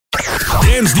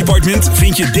Dance Department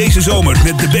vind je deze zomer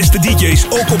met de beste DJ's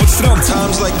ook op het strand.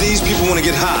 Times like these, people wanna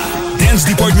get high. Dance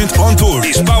Department on Tour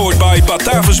is powered by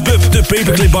Batavus Bub. De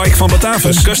paperclip bike van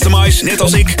Batavus. Customize, net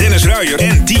als ik, Dennis Ruijer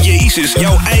en DJ Isis,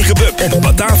 jouw eigen bub. Op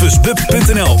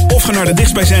batavusbub.nl of ga naar de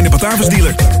dichtstbijzijnde Batavus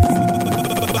dealer.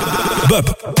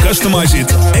 Bub, customize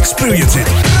it, experience it.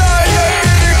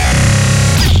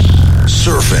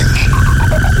 Surfing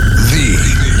the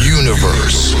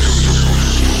universe.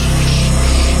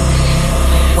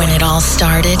 When it all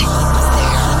started,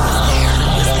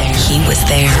 he was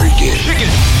there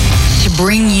to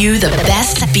bring you the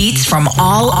best beats from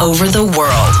all over the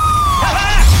world.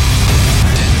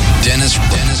 Dennis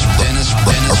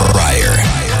Ruijer.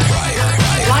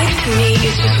 Life to me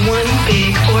is just one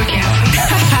big orgasm.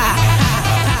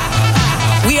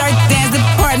 We are Dance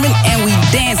Department and we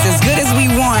dance as good as we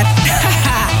want.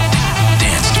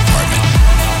 Dance Department.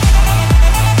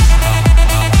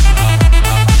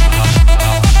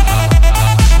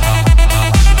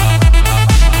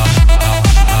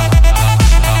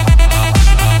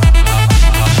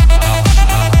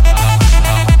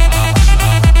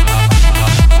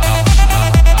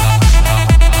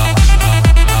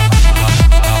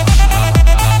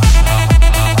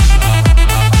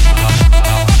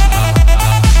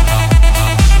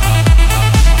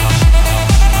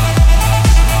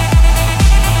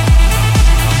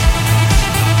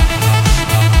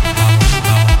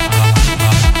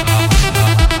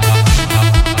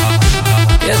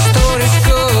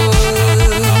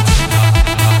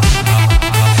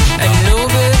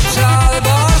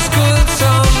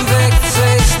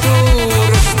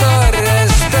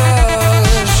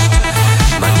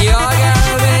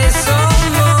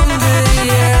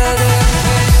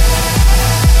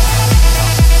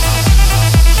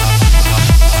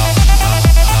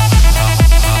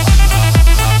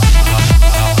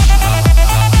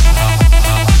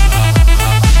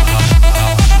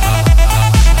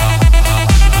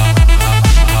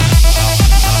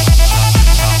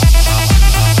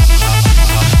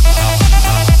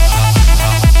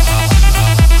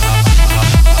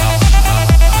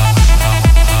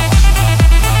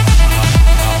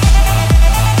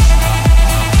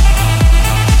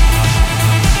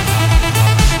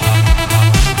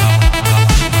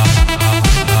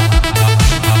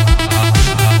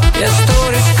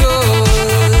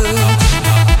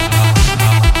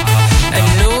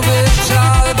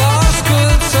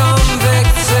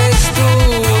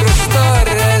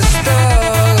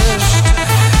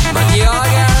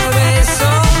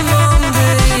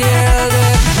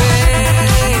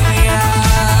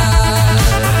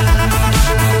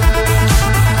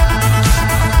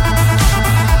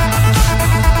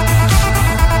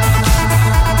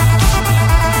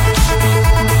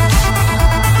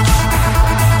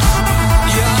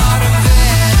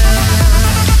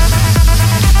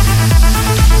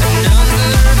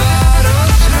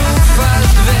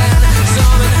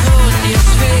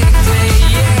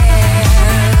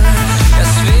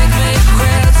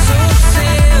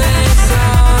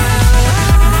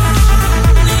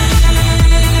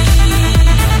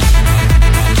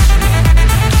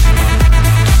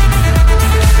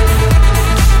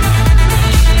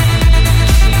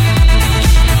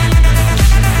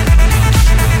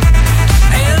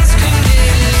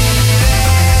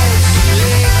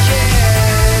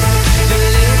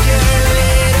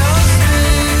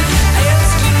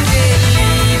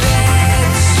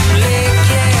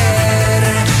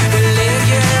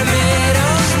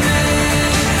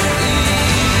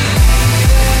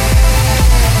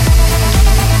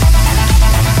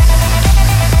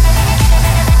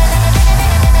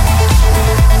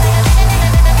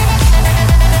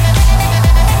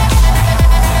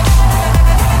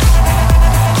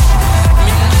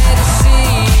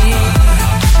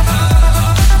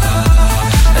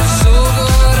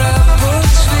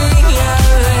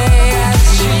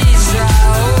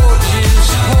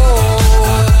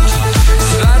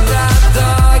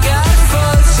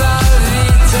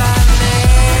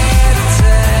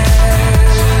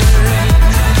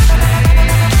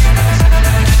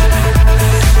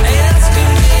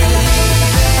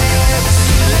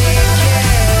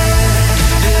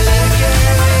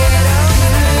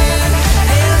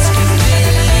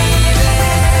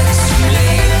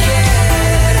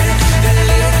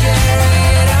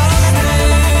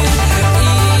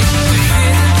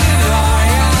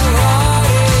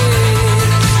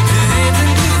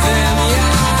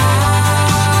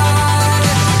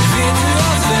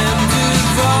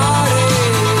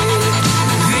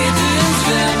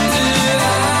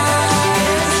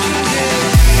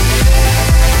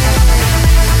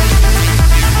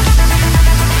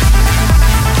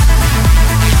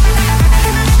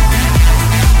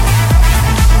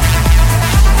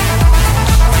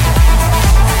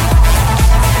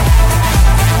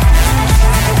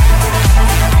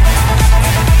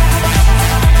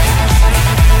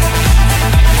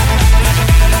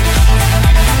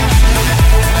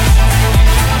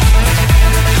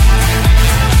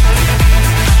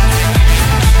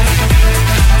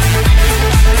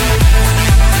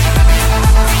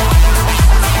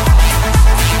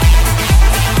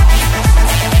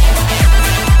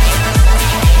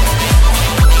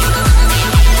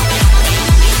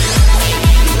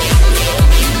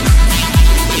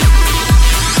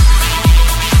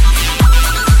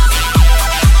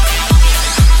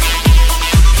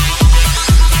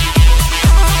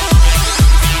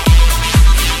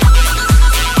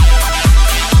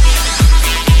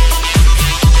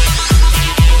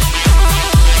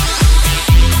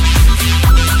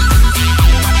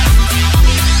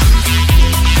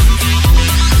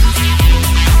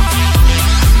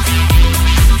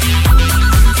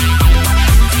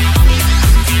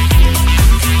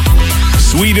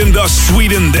 Does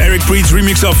Sweden, the Eric Prydz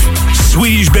remix of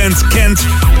Swedish band Kent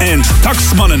and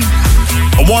Taxmannen.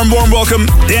 A warm welcome,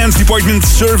 Dance Department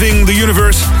serving the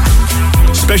universe.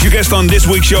 Special guest on this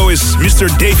week's show is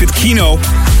Mr. David Keno,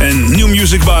 and new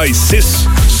music by Sis,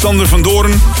 Sander van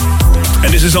Doren.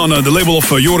 And this is on the label of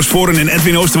Joris Voren and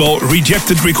Edwin Oosterwal,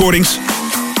 Rejected Recordings.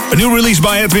 A new release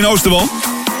by Edwin Oosterwal.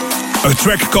 A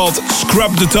track called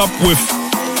Scrub the Top with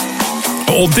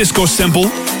an old disco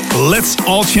sample. Let's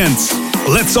all chant.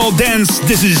 Let's all dance.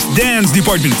 This is Dance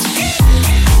Department.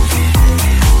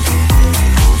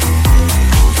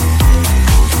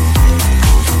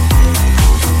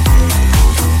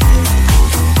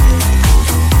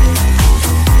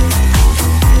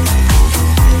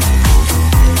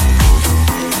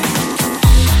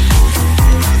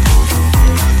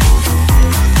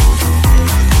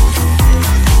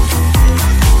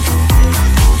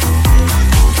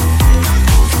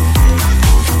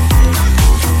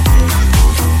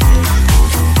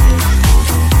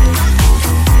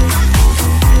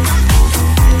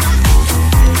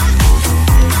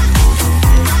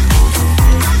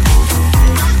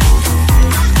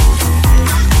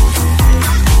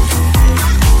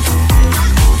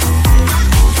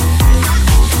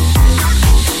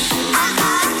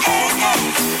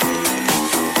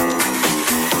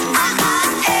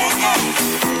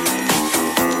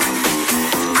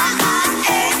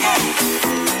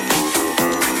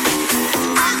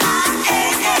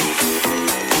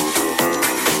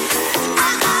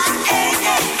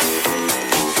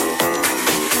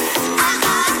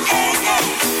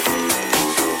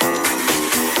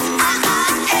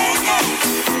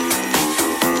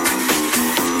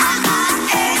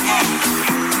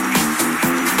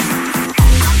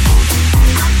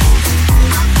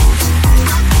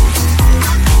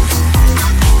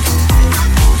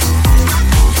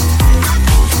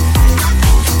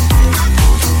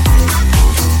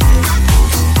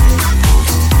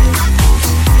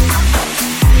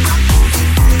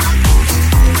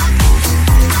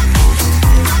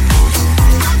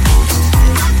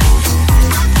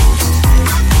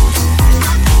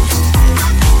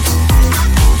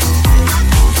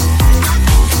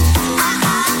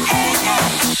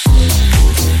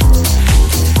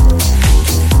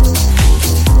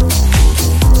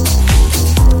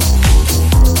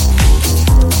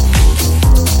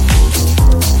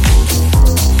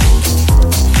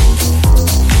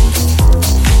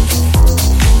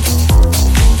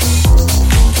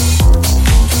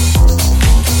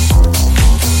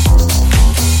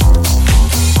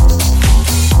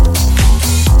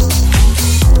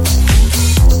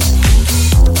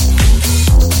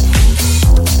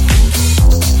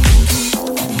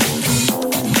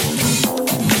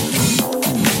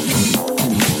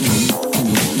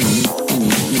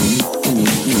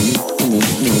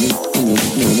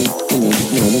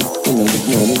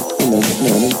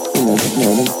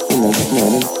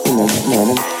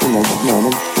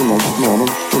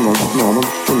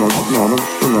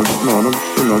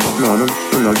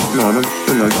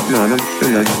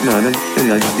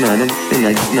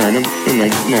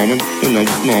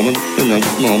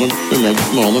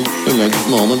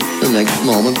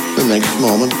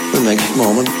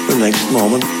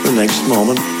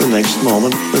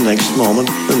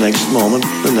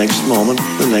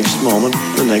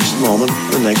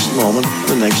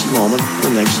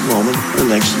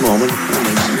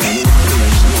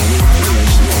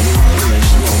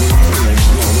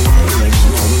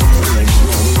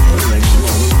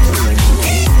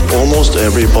 Almost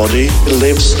everybody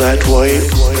lives that way,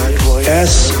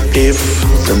 as if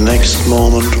the next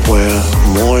moment were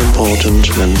more important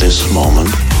than this moment.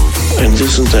 And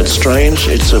isn't that strange?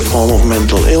 It's a form of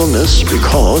mental illness,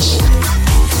 because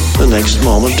the next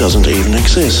moment doesn't even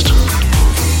exist.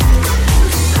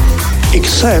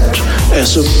 Except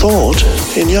as a thought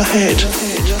in your head.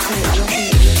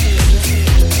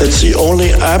 That's the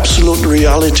only absolute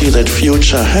reality that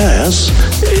future has,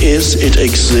 is it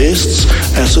exists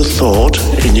as a thought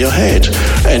in your head.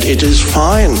 And it is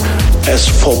fine, as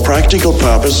for practical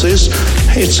purposes,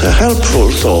 it's a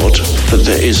helpful thought that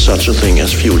there is such a thing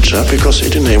as future, because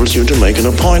it enables you to make an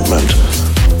appointment.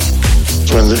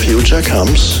 When the future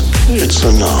comes, it's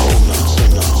the now.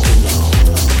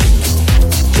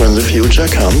 When the future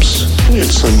comes,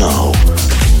 it's the now.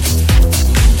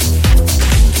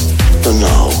 The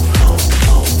now.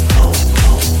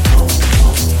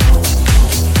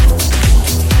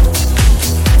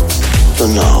 The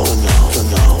now.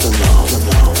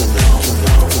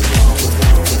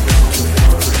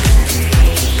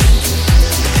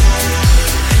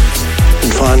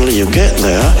 And finally you get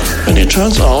there, and it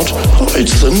turns out, oh,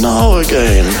 it's the now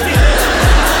again.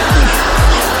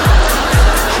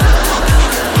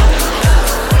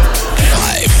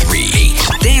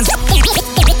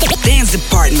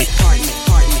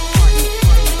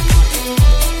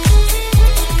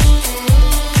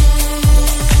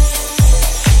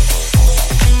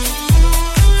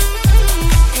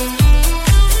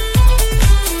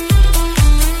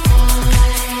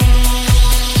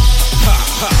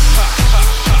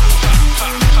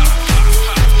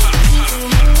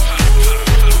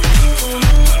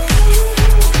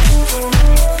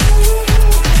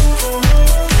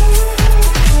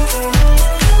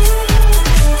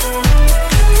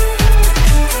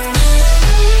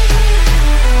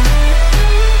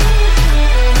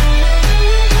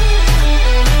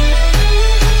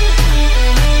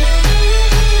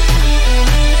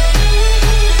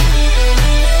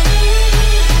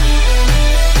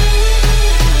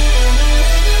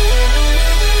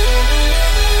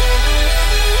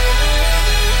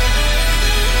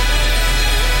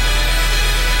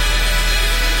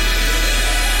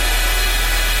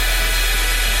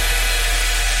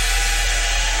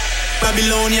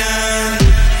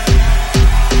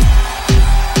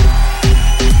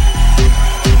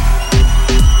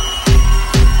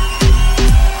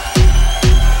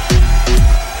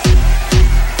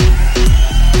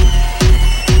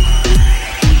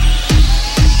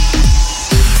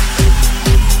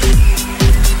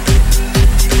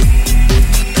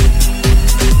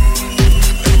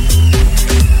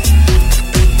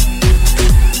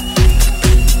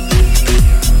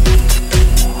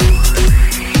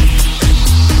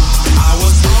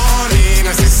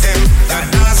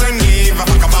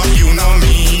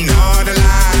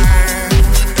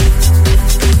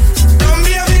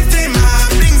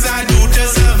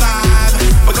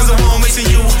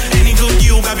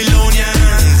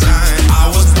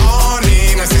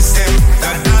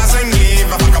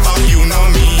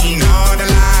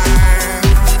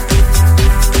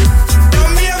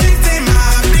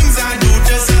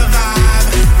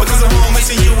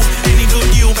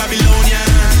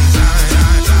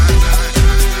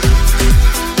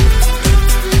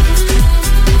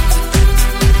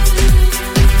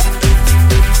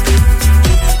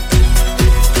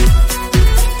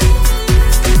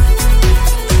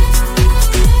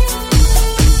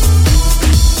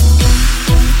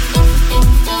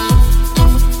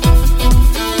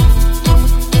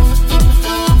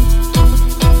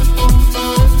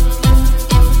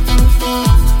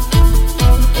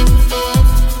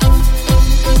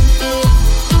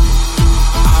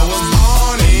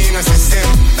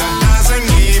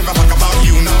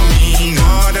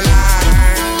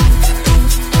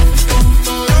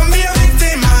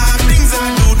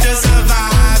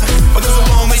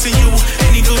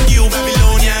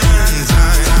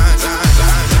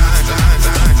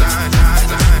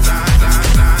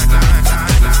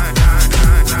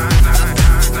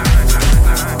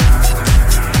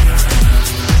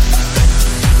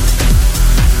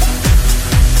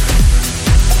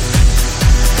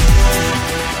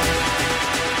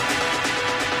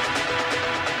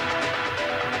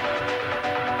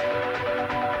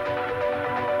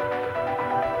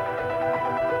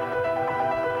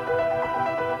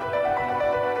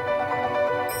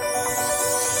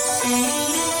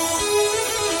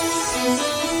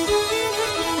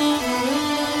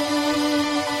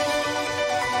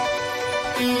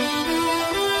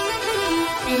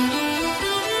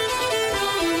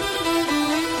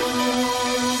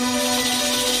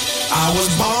 I was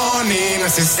born in a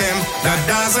system that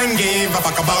doesn't give a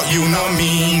fuck about you, nor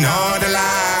me, nor the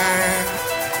lie.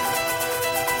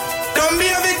 Don't be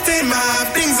a victim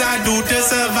of things I do to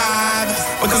survive,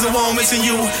 because I won't wish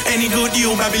you any good,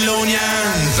 you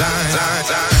Babylonians.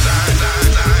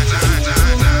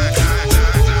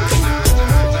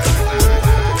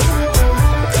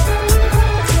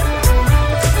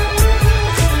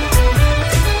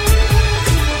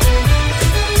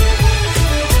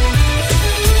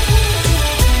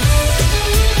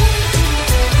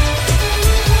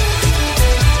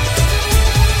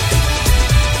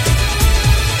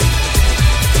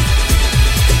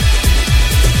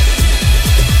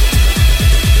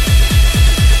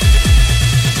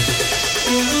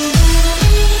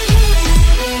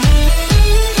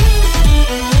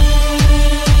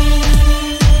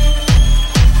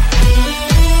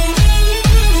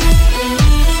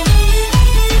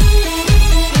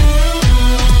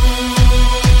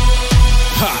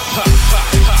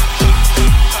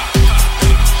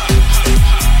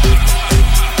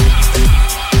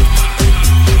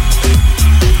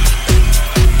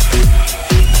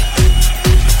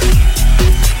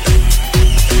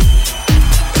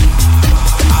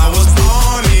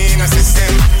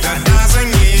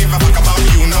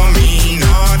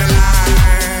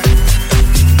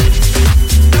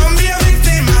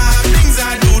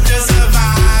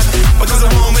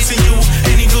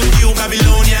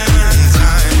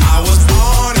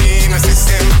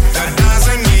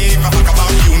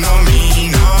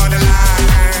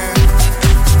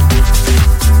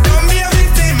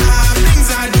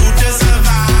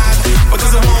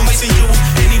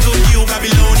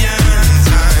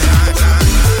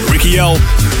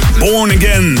 Born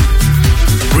Again.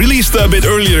 Released a bit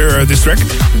earlier, this track.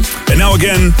 And now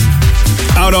again,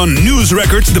 out on News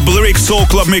Records, the Balearic Soul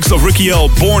Club mix of Ricky L,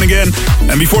 Born Again.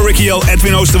 And before Ricky L,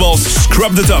 Edwin Oosterwals,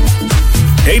 Scrubbed It Up.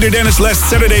 Hey there, Dennis. Last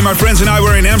Saturday, my friends and I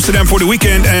were in Amsterdam for the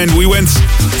weekend, and we went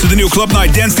to the new Club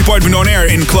Night Dance Department on Air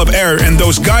in Club Air. And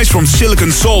those guys from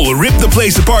Silicon Soul ripped the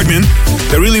place apart, man.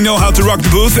 They really know how to rock the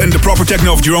booth, and the proper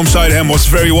techno of Jerome Sideham was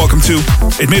very welcome too.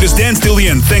 It made us dance till the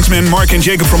end. Thanks, man, Mark and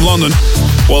Jacob from London.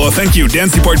 Well, thank you.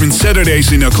 Dance Department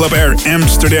Saturdays in Club Air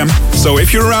Amsterdam. So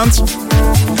if you're around,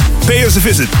 pay us a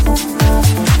visit.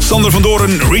 Sander van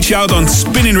Doorn, Reach Out on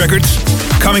Spinning Records.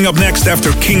 Coming up next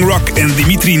after King Rock and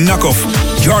Dimitri Nakov,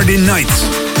 Jardin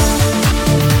Nights.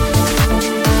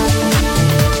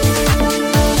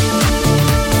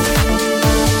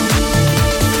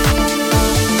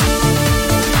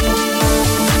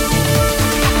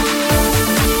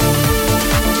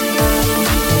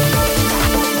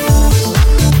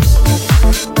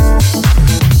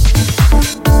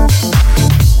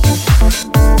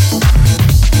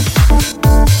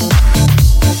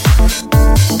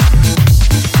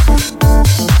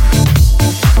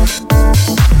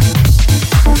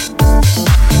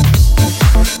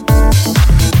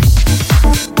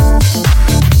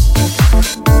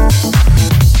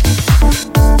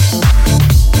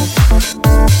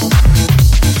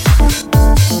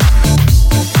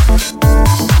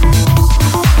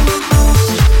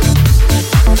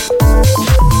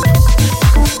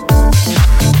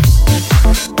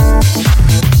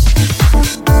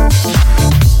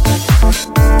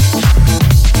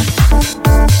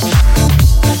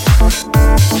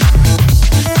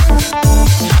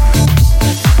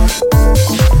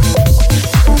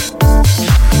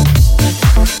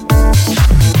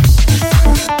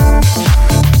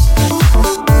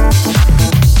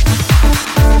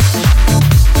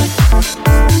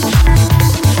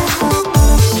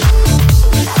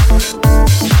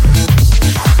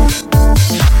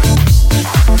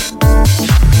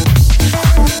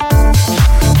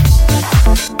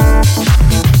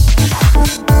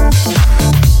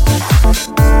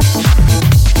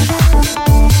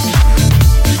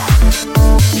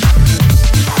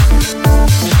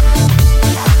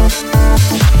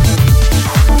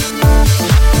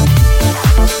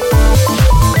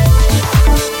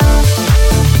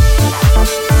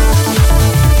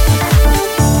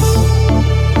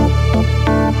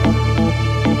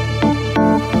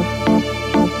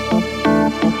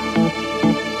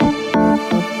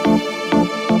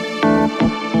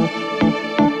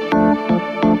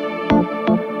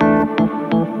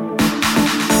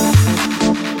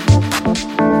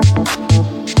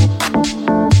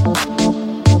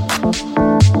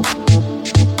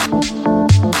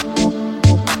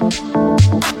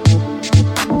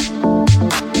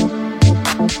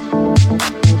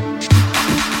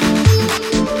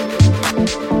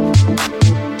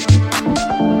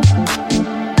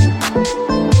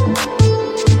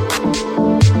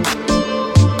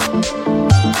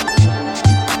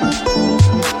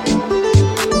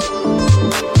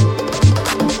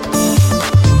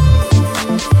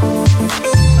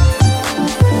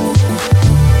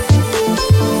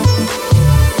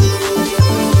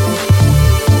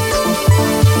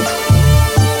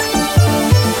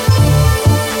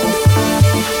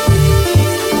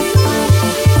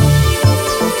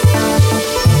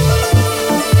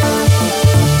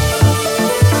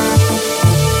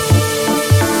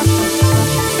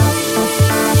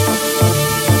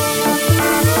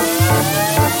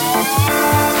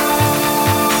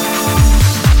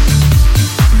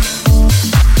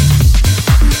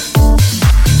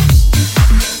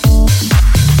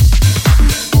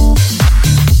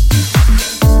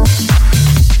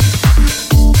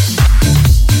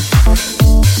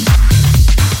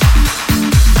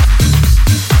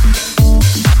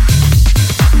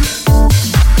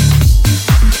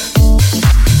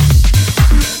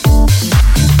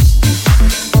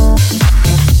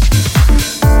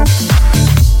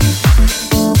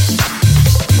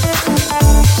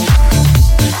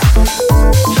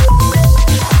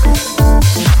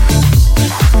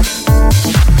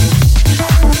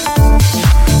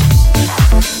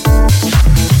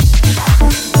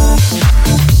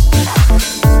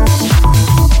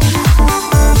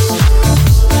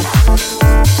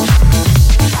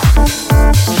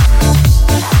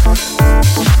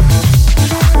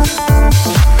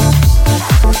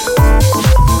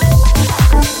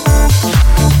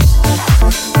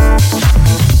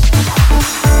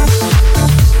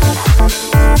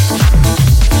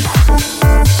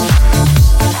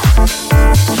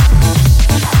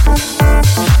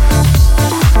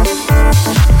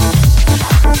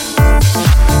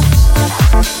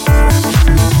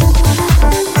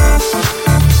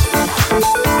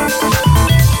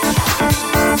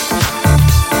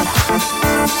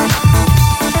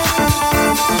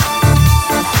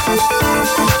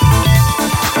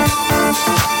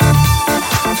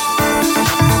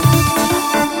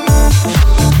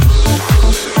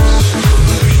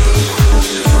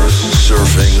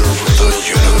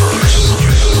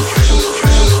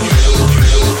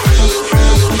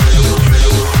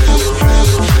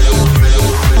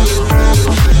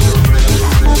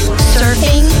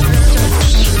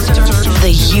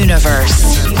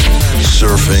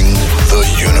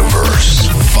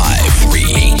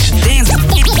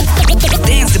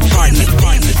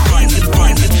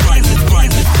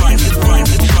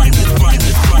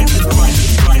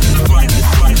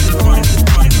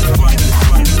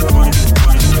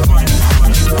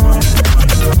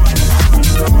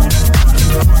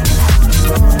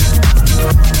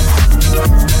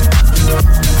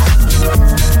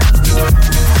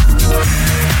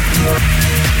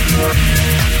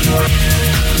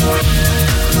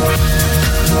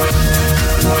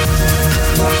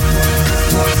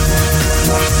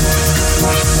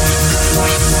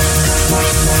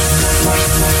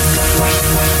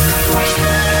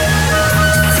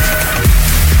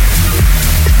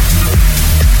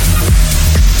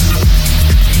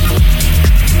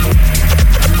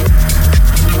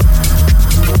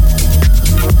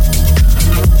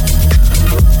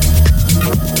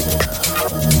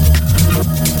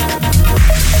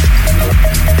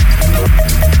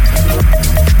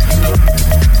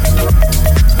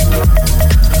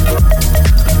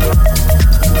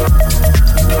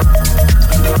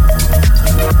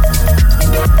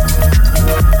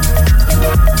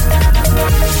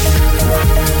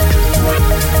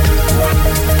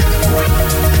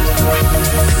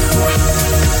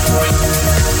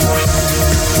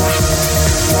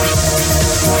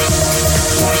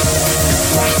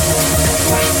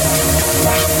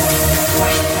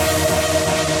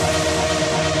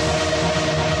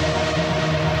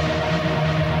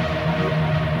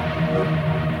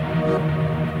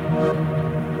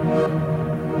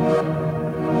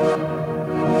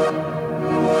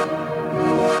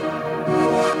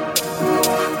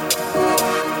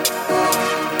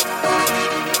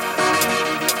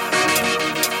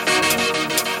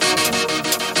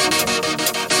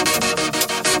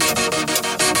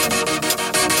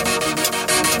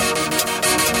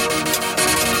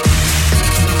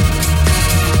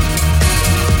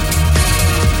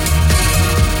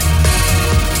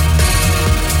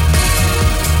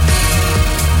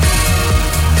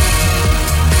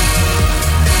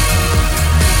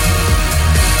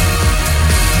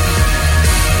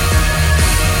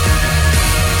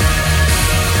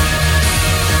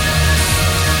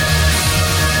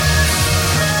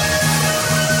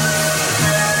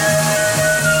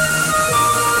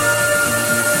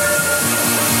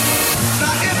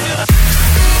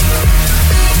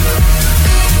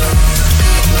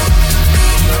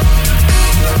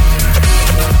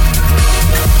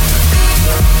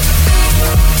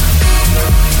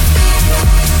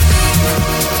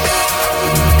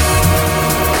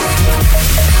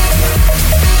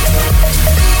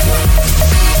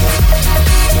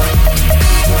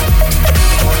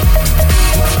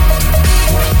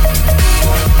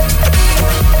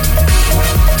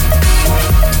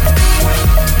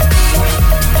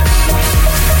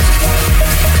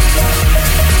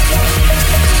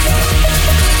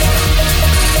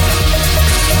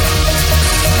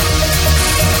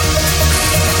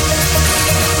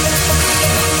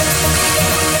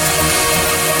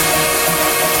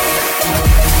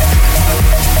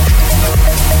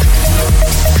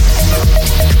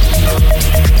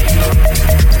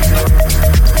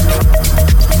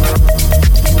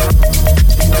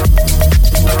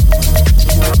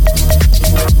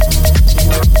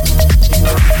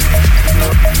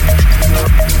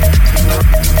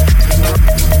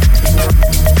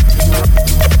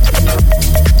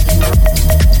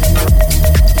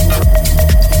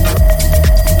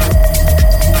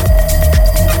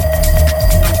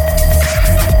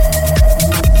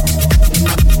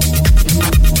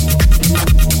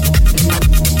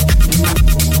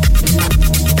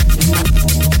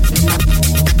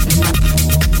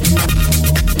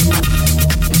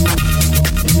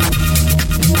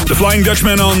 Flying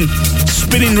Dutchman on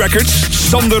Spinning Records,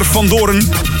 Sander van Doorn,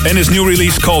 and his new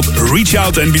release called Reach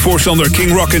Out, and before Sander,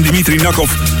 King Rock and Dimitri Nakov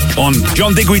on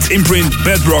John Digweed's imprint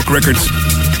Bedrock Records.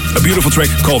 A beautiful track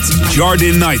called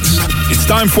Jardin Nights. It's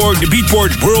time for the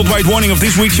Beatport Worldwide Warning of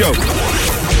this week's show.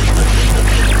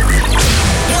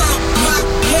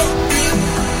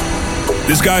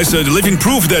 This guy's the living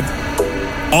proof that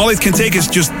all it can take is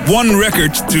just one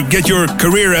record to get your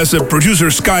career as a producer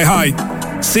sky high.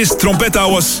 Sis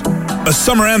Trompetta was a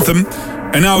summer anthem,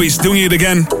 and now he's doing it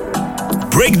again.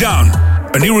 Breakdown,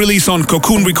 a new release on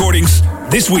Cocoon Recordings,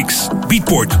 this week's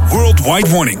Beatport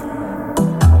Worldwide Warning.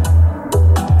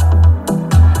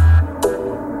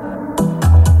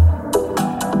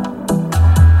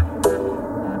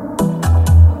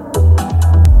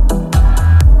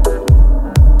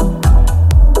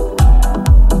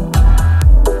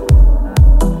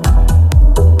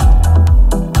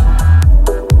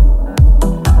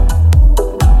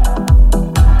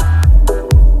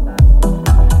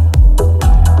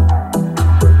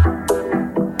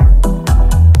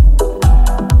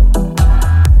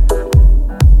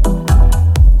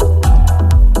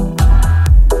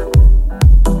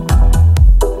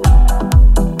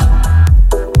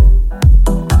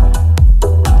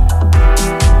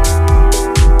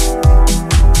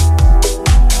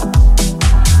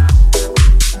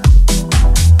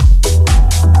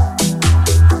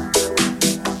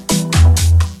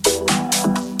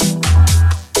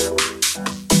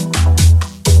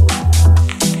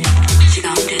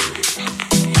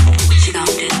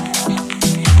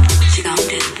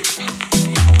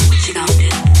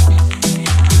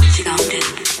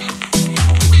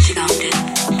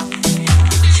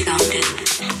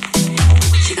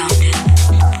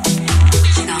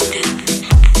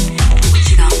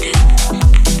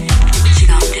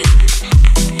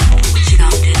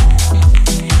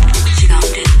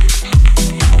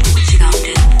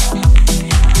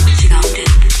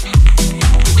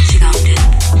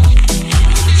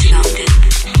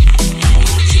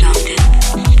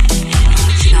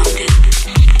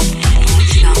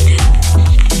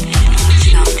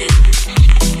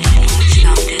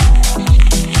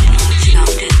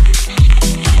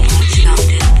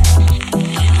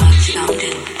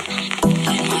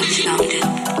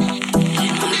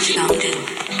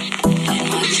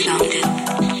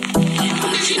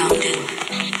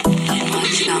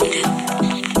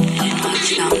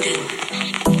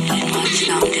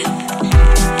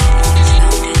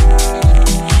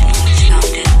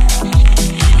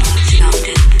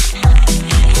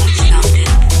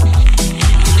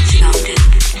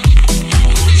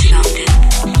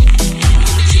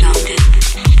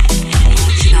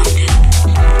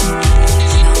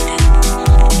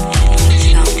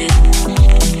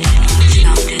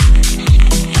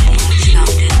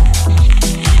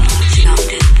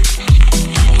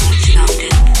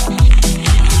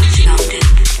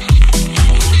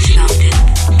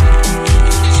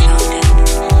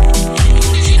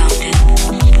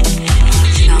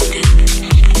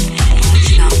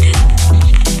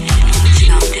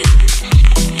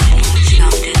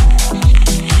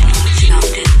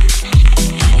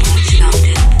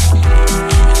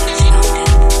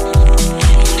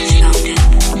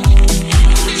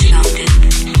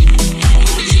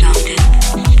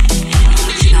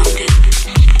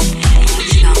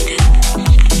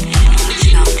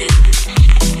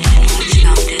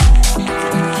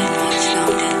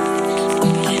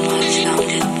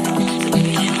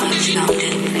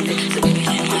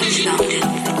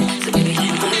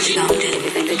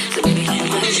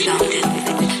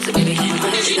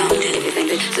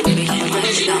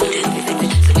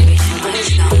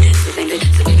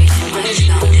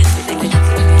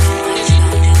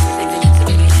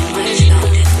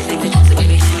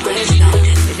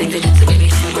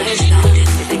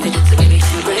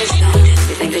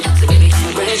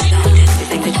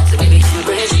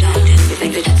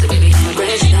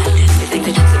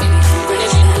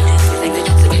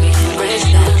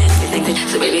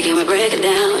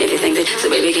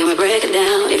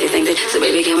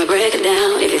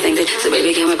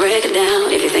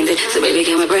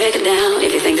 it down.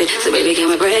 If you think that, so baby, can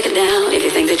we break it down? If you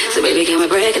think that, so baby, can we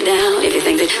break it down? If you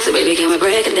think that, so baby, can we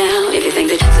break it down? If you think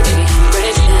that, so baby, can we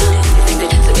break it down? If you think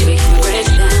that, so baby, can we break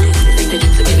it down? If you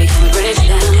think that, so baby, can we break it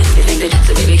down? If you think that,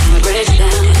 so baby, can we break it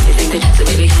down? If you think that, so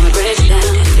baby, can we break it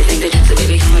down? If you think that, so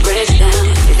baby, can we break it down?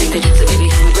 If you think that, so baby,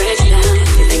 can we break it down?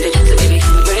 If you think that, so baby,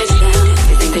 can we break it down?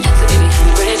 If you think that, so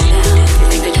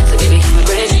baby, can we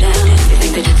break it down? If you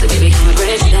think that, so baby, can we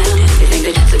break it down? If you think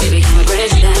that, so baby, can we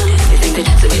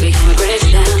break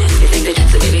it down? If you think that, so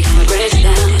baby, can we break it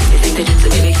down? If you think that, so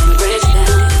baby, can we break it down?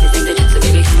 If you think that, so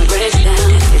baby, can we break it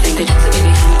down? If you think that,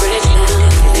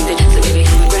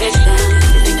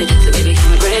 so baby, can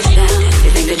we break it down? If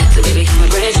you think that, so baby, can we break it down? If you think that, so baby, can we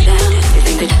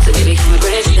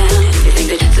break it down? If you think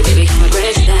that, so baby, can we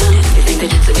break it down? If you think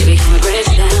that, so baby, can we break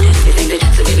it down? If you think that,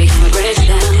 so baby, can we break it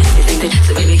down? If you think that,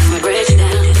 so baby, can we break it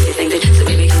down? If you think that, so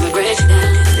baby, can we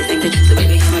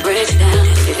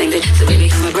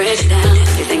break it down?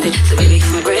 If you think that, so baby,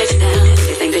 can we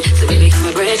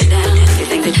break it down? If you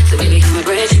think that, so baby, can we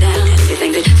break it down? If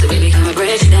you think that, so baby, can we break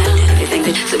it down? If you think that,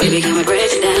 so baby, can we break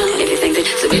it down? If you think that,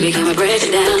 so baby, can we break it down? If you think that, so baby, can we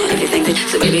break it down? If you think that,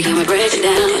 so baby, can we break it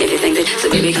down? If you think that, so baby,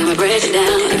 can we break it down?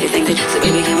 If you think that, so baby, can we break it down? If you think that, so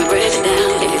baby, can we break it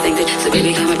down? If you think that, so baby,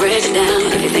 can we break it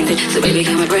down? If you think that, so baby, can we break it down? If you think that, so baby,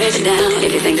 can we break it down?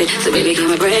 If you think that, so baby, can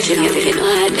we break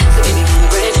it down?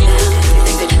 If you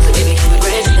think that, so baby, can we break it down? If you think that, so baby, can we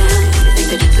break it down? If you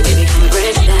think that, so baby, can we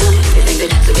break it down? If you think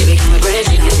that, so baby, can we break it down?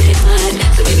 If you not, so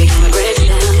baby, can we break it down? If you think that, so baby, can we break it down? If you think that, so baby, can we break it down?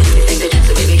 If you think that, so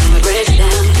baby, can we break it down? If you not, so baby, can we break it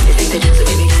down? If you think that, so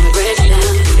baby, can we break it down? If you think that, so baby, can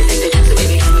we break it down? If you think that, so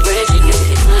baby, can we break it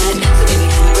down? If you not, so baby,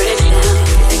 can we break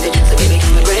it down?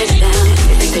 If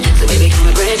you think that, so baby, can we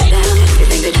break it down? If you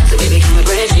think that, so baby, can we break it down? If you think that, so baby, can we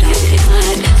break it down? If you not,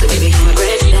 so baby, can we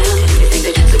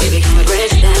break it down?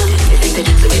 If you think that,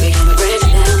 so baby, can we break it down? If you think that, so baby, can we break it down? If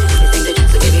you think that, so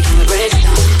baby, can we break it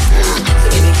down? So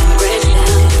baby,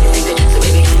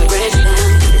 can we break it down?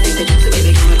 If you think that, so baby,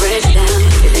 can we break it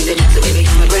down? If you think that, so baby,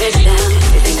 can we break it down?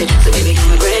 If you think that, so baby, can we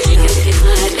break it down? If you think that, so baby, can we break it down? If you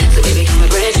not, so baby, can we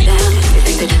break it down? If you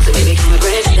think that, so baby, can we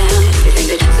break it down? If you think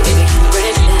that, so baby, can we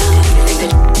break it down? If you think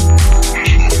that,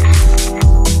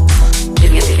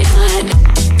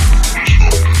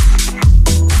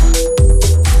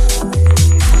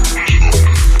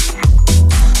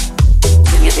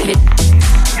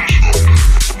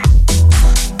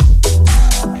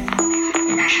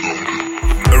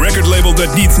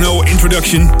 that needs no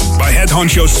introduction by head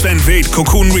honcho Sven Veit,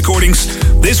 Cocoon Recordings.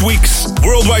 This week's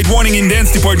Worldwide Warning in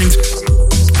Dance Department.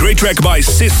 Great track by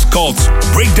Sis called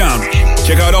Breakdown.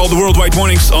 Check out all the Worldwide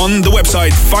Warnings on the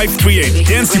website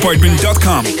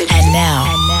 538dancedepartment.com. And now,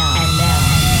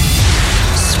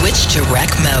 switch to rec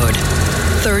mode.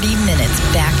 30 minutes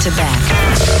back to back.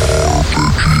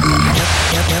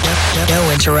 No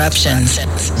interruptions.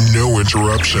 No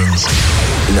interruptions.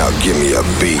 Now give me a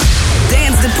beat.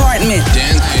 Dance Department.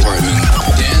 Dance Department.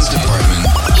 Dance Department.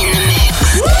 In the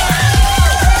mix.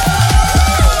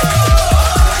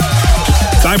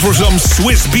 Time for some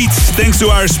Swiss beats, thanks to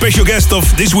our special guest of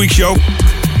this week's show.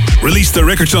 Released the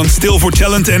records on Still for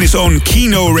Talent and his own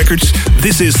Keno records.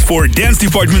 This is for Dance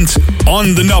Department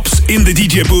on the knobs in the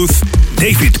DJ booth,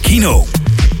 David Keno.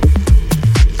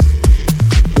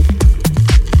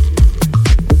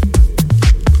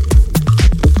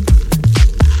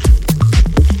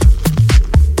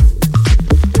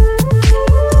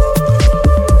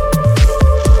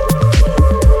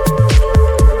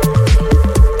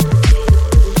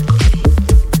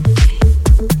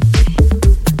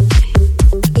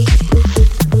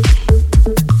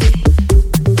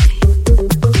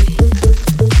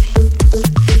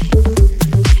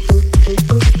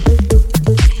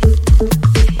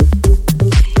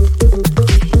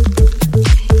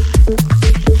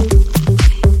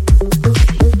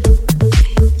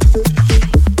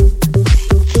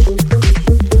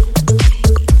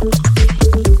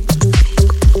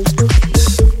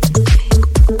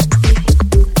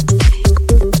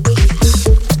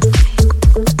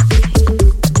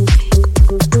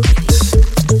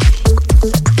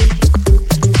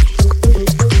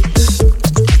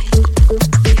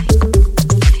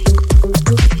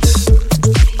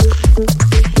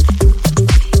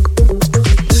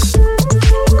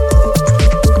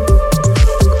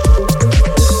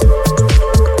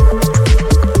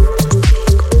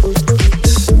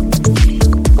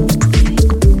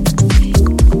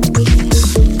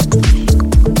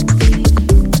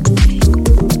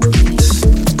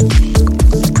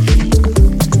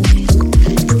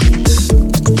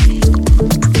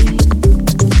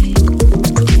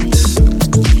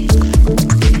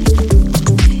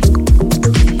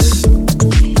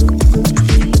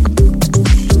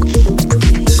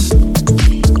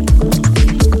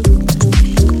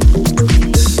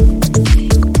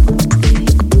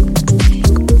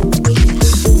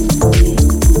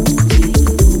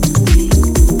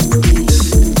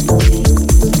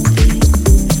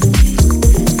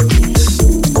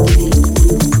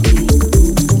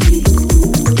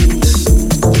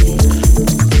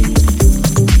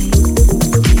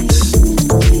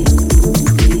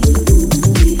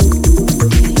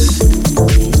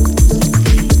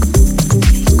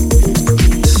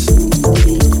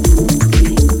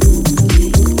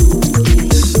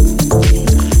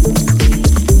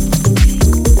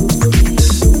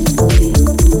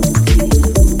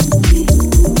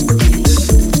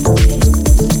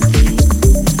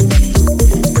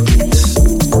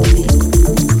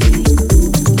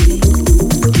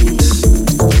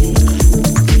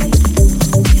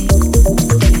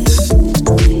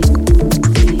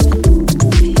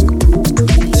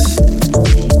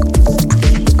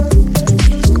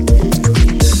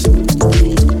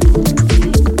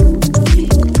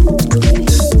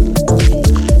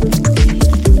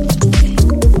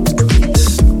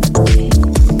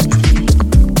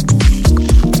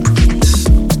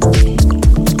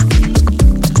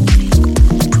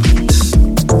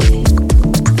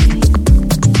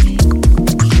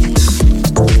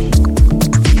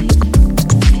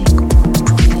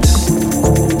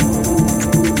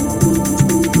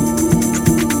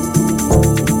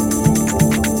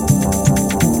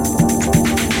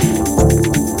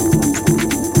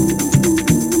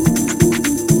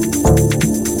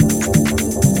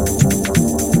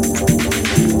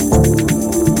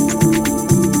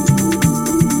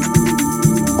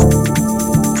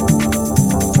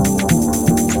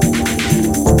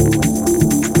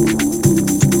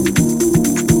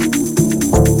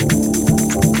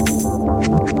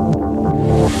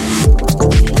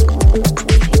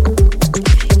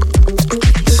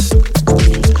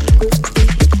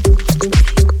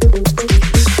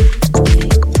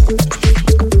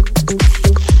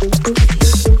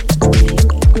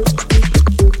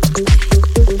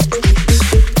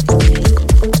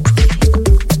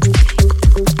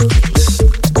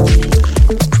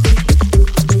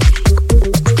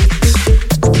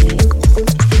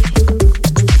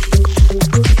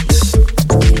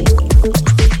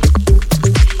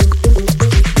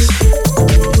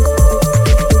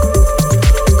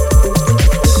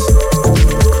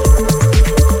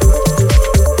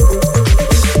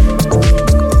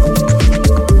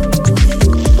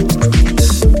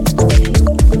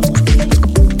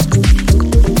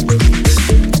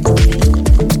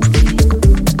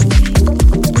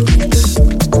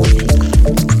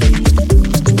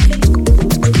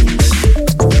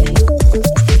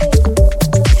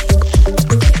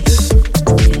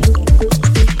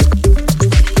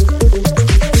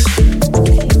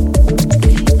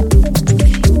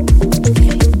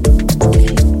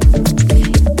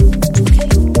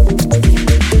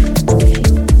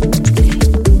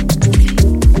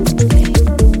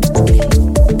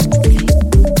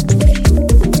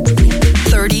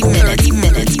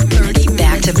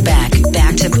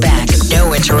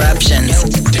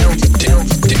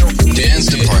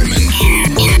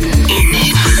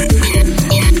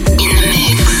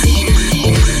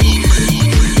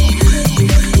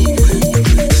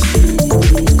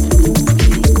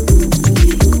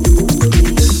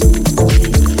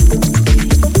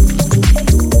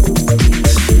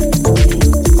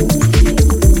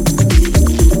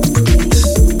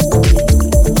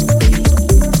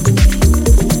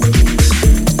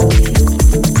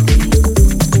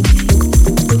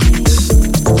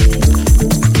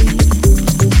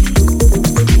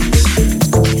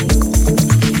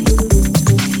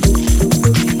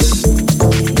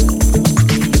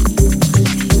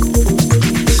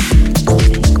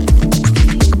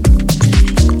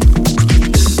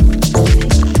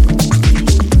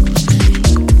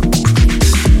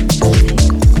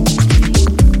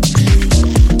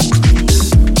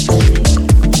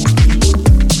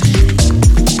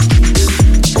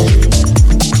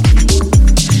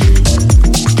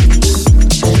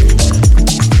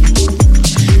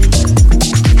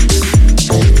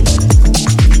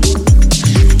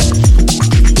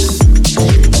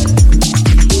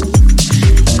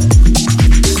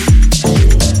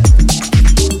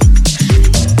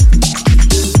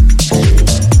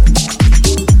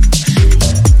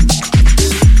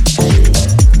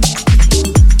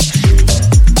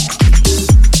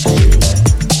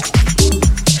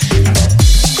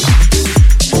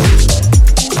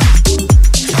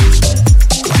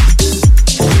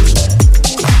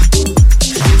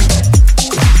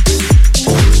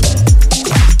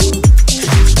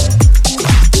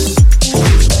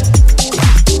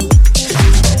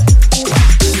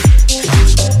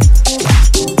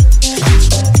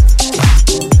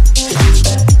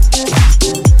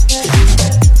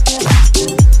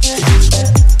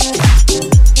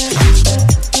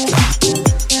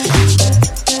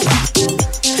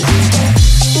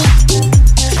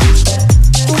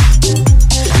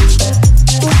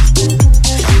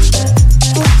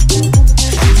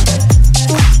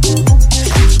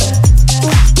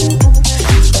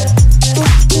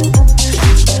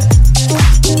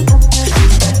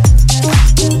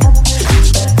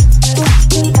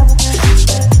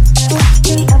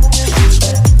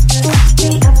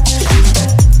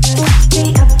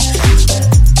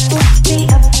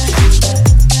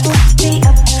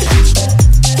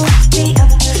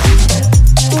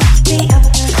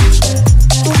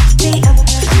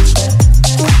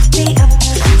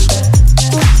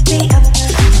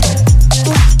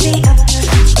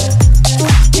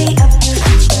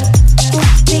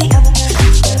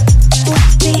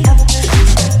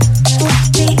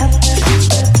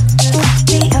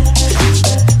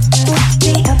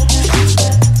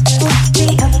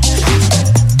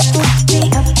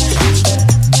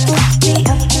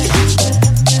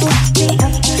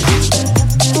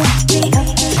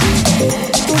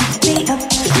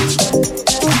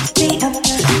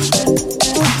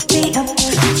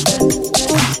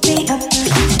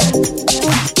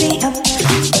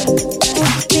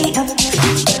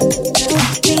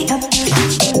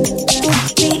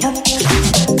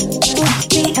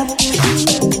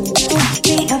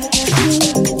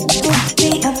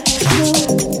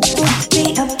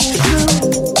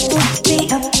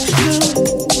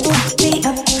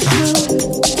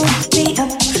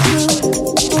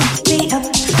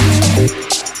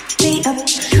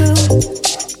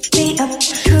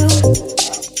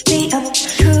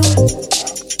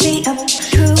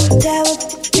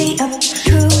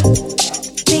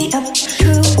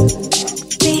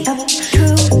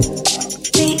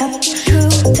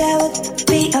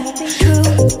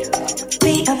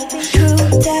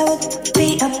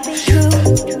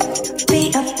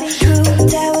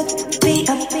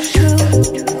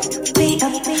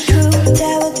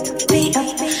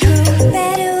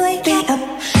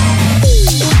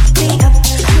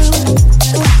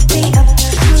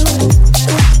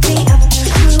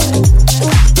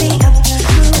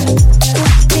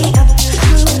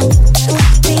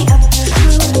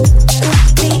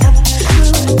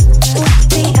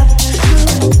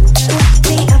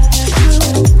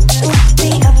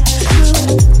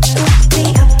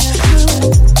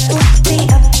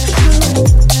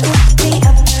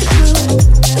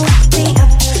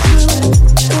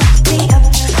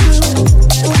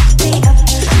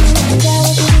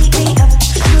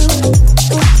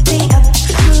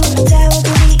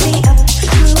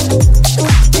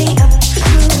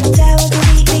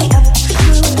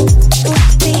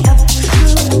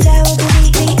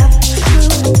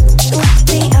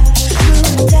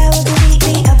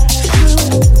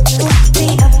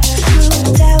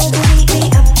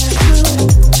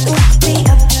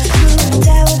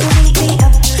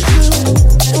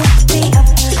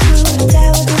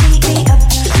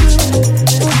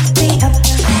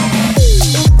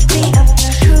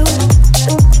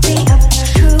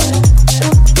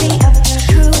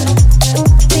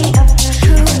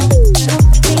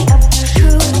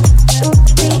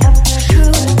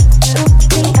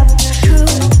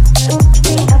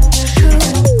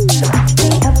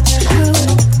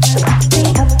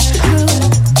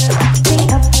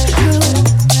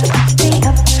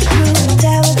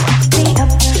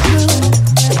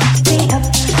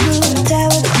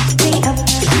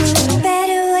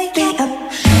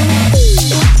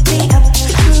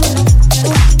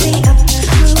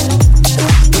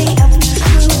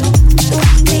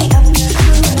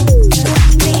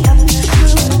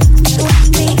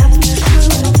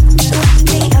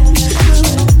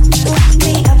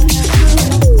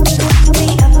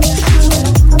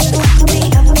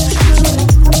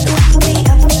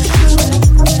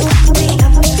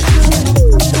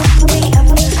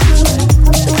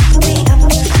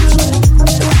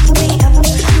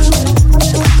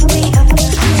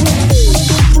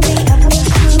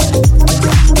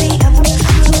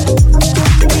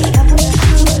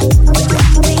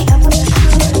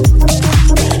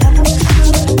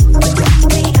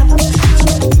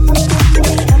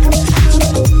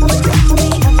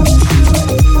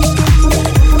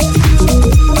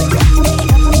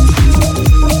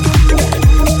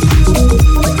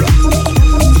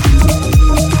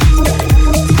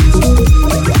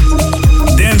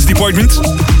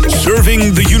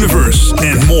 Serving the Universe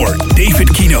and more.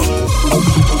 David Keno.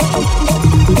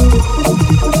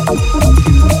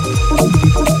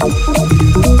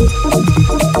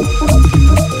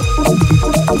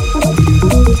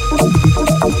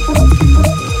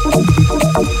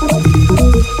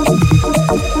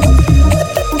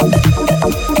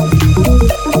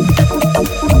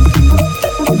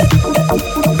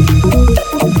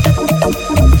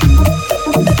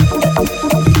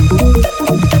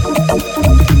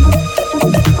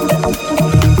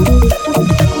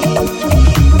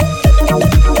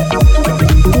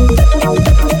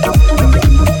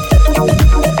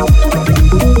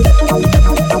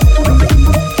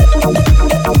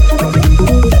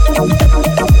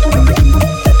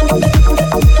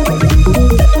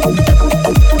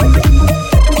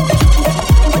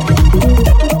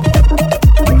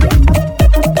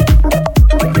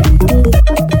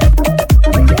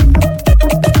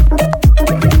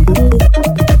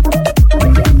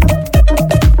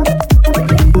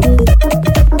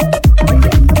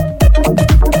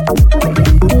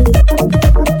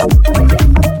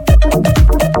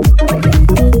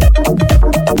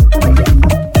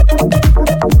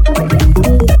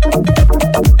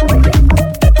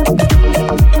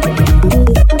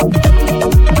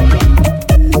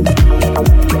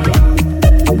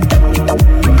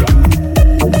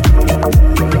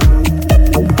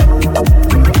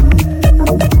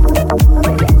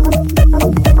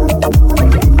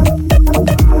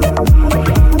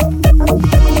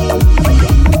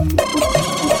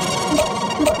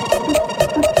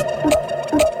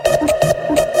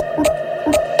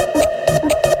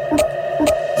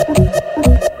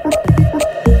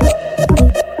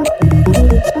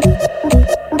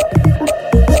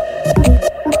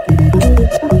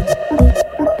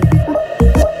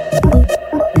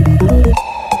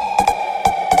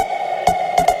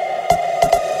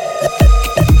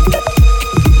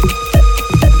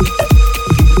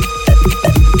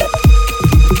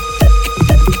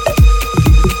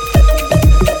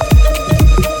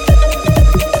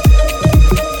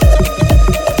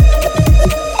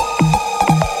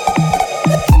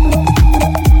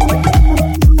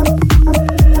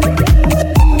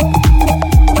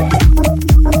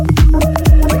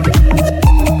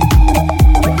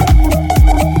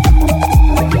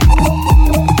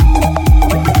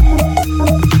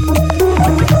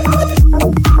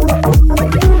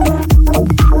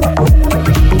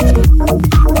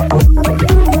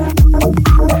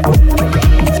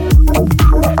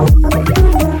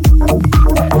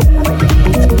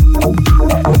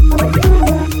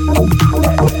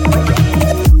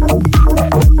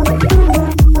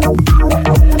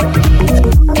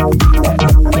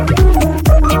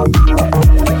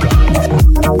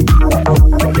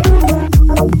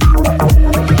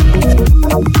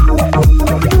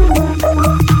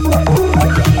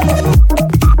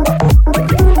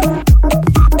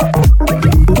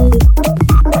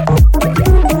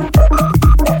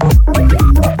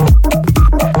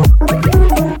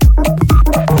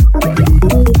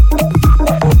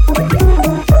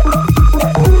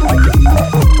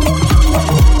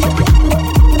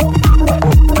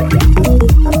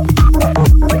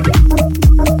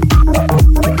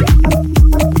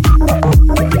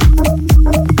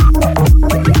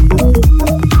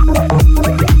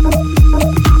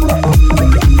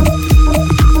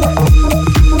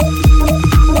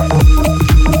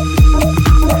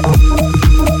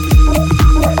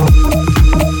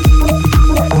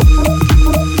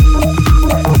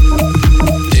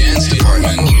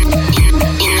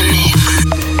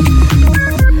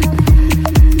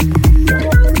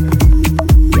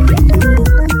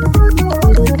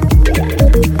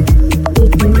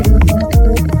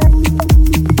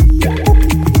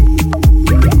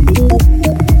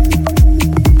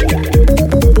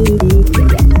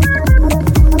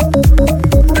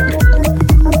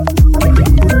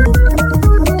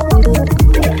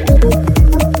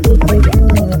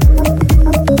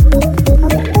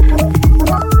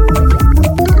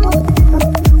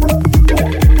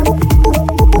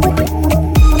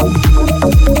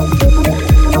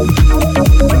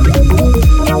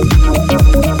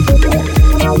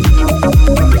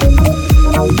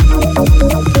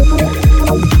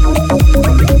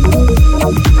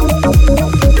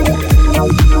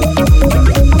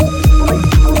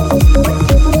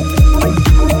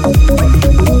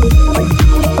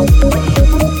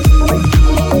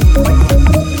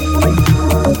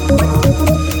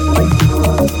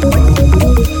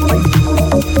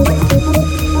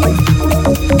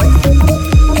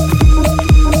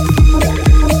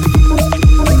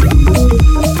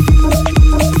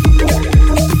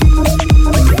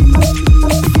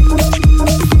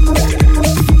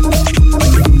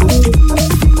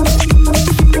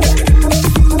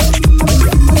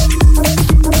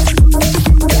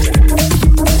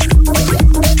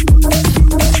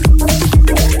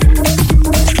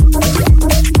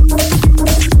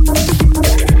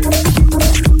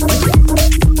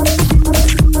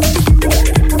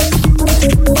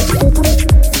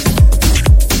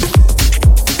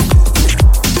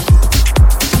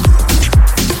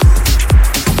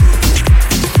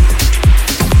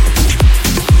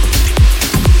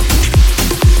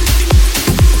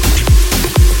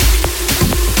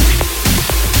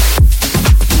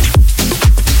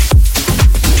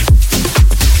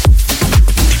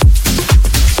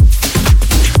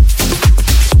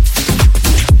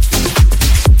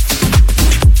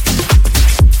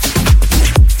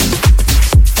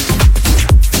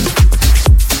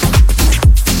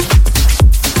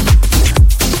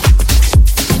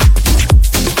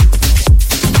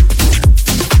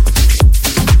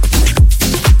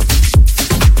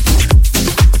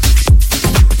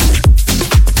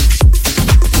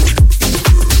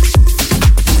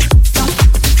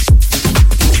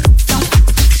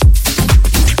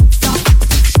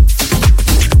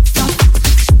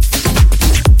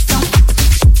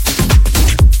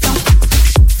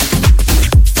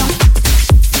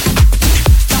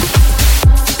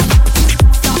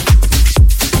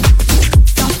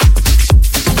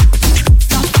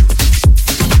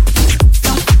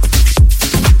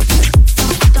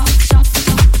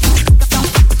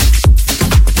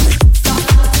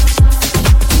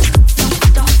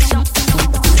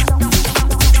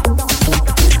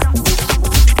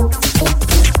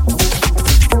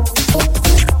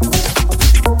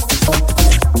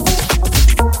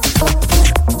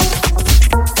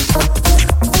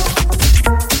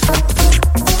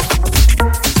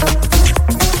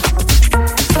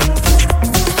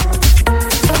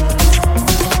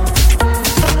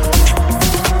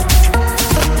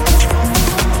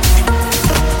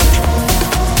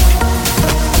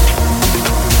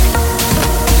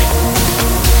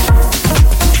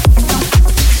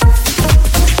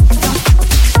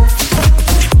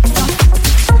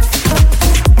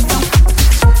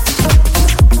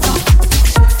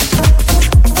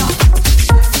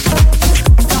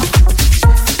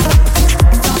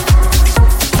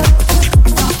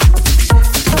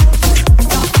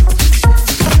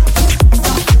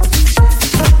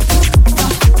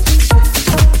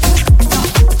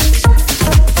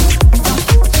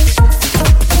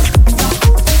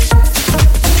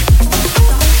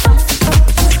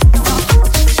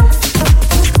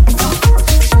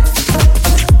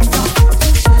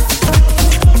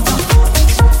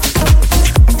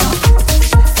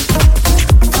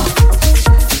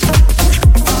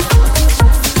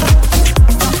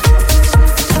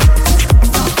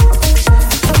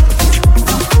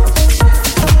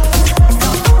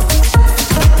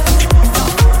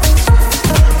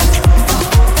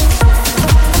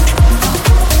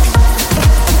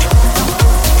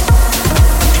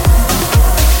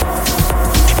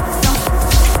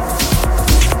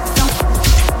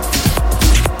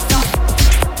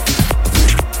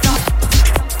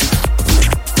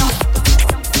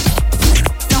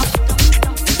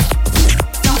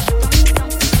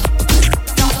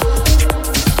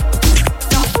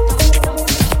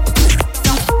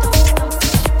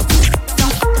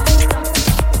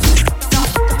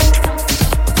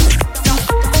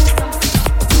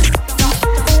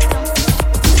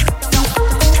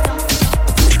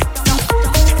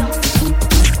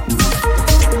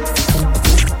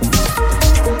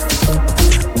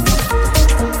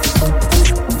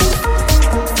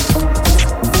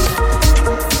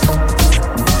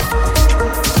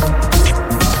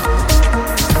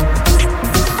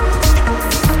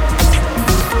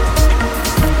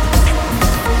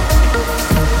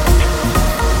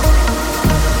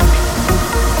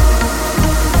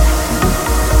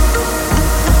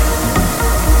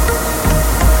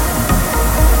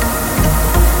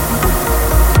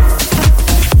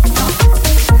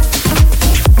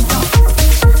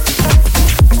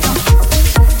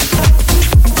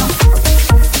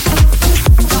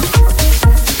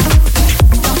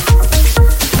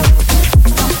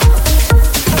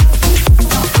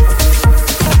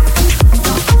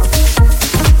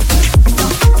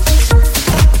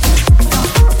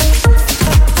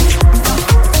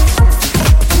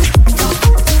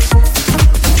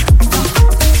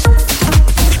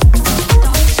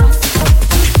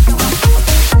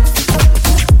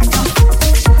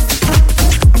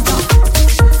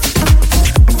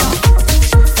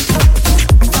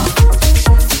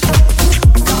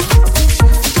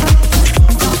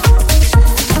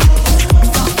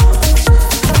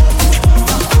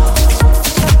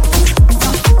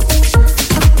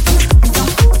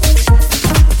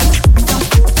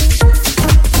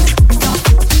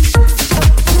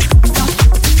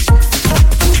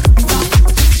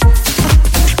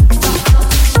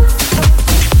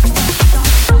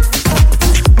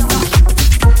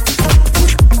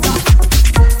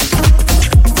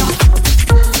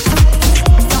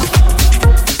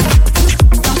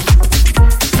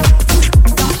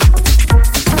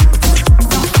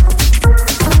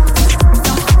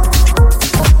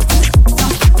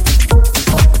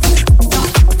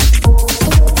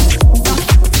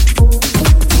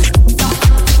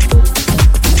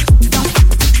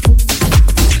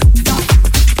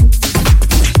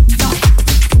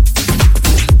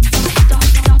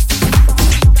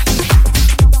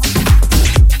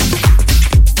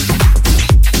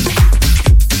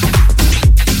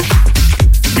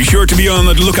 be on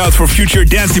the lookout for future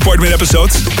Dance Department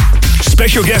episodes.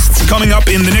 Special guests coming up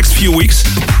in the next few weeks.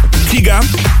 Tiga,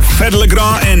 Fed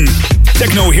Legrand and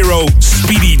techno hero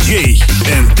Speedy J.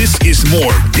 And this is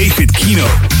more David Keno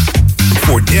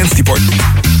for Dance Department.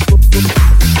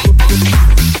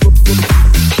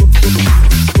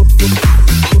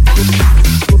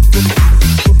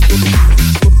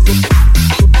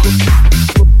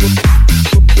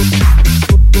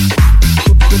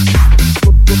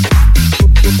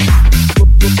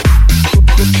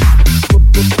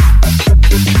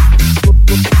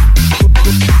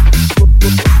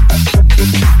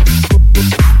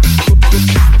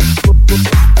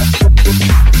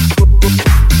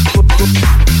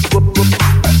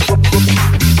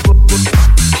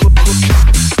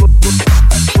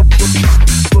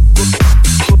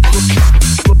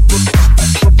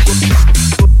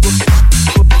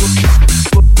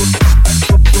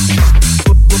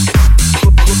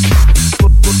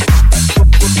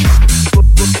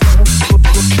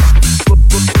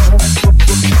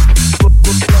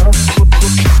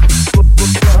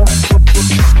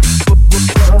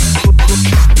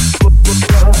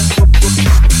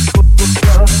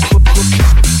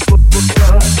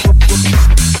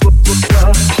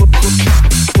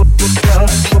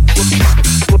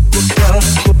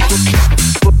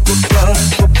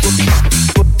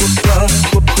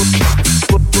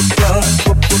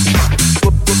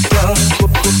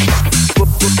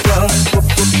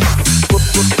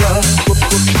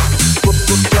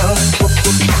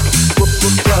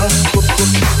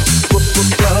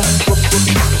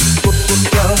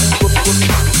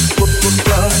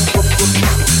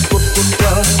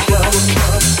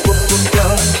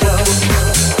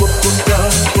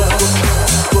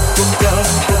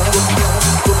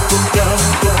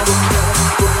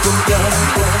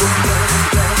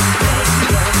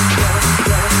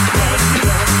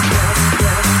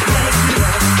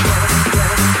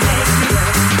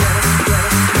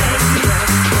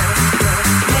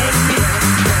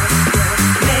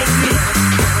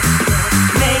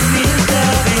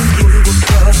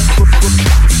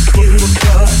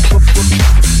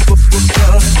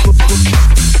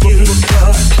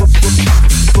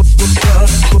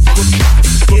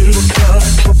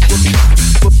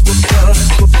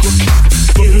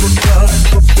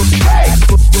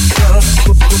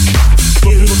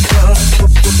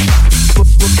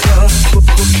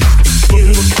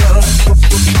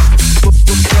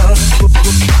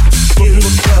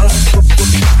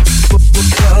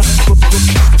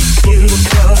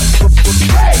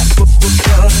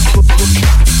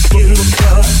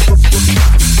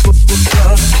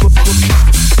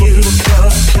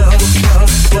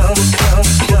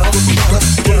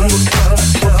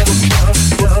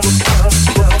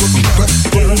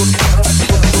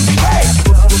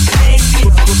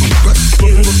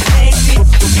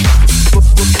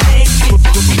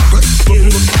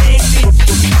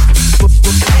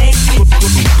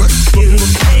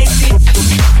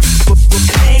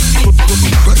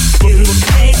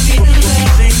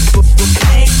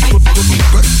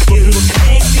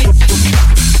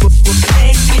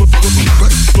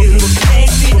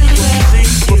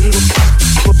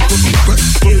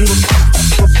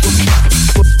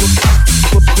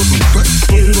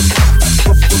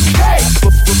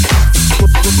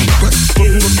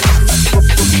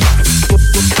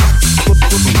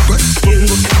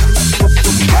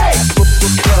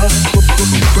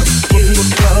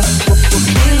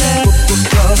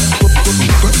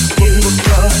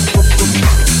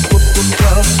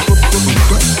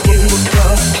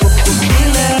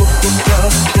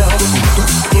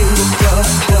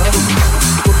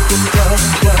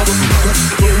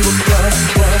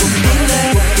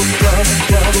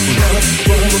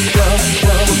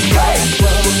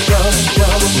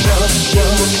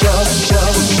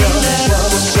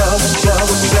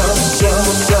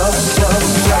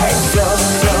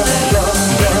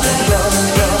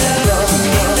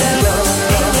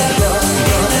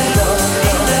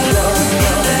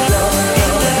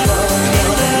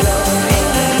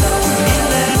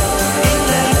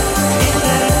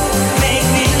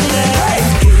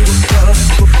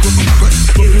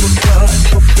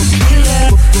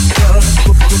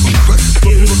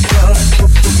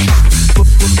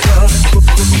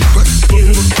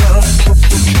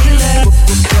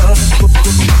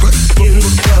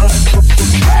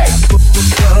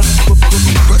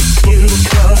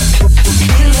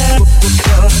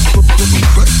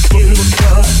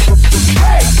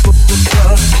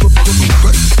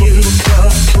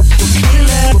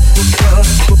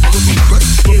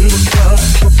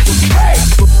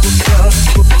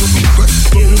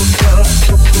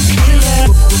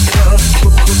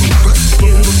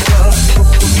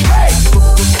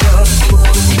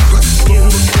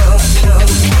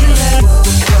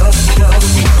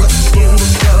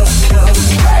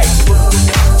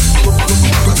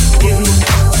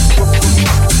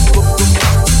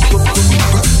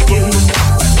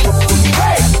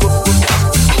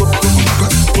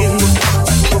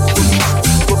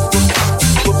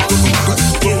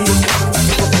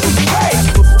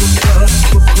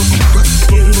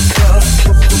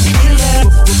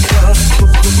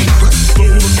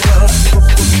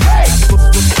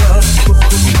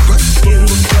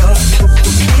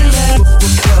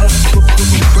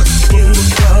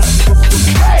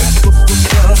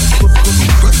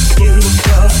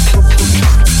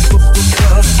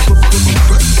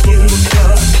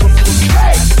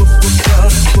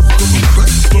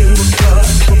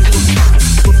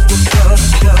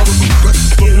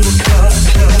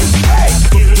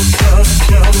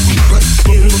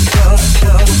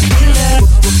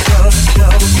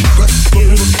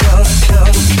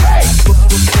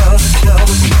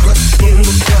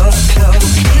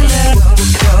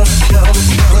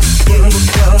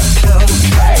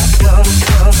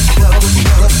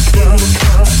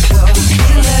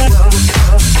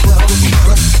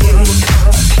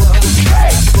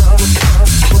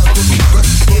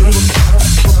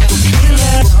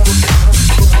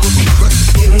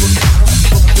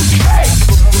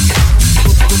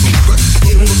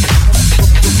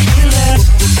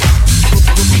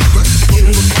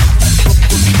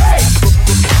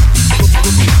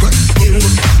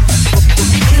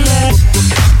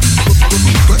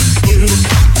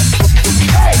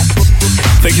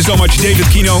 you so much, David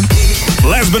Keno.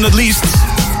 Last but not least,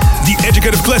 the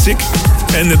Educative Classic.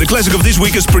 And the classic of this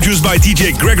week is produced by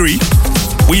DJ Gregory.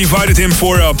 We invited him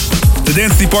for the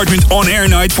Dance Department on-air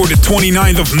night for the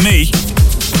 29th of May.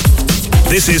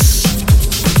 This is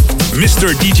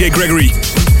Mr. DJ Gregory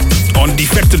on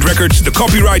Defected Records, the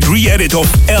copyright re-edit of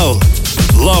L.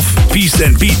 Love, Peace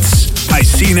and Beats. I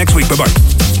see you next week.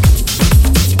 Bye-bye.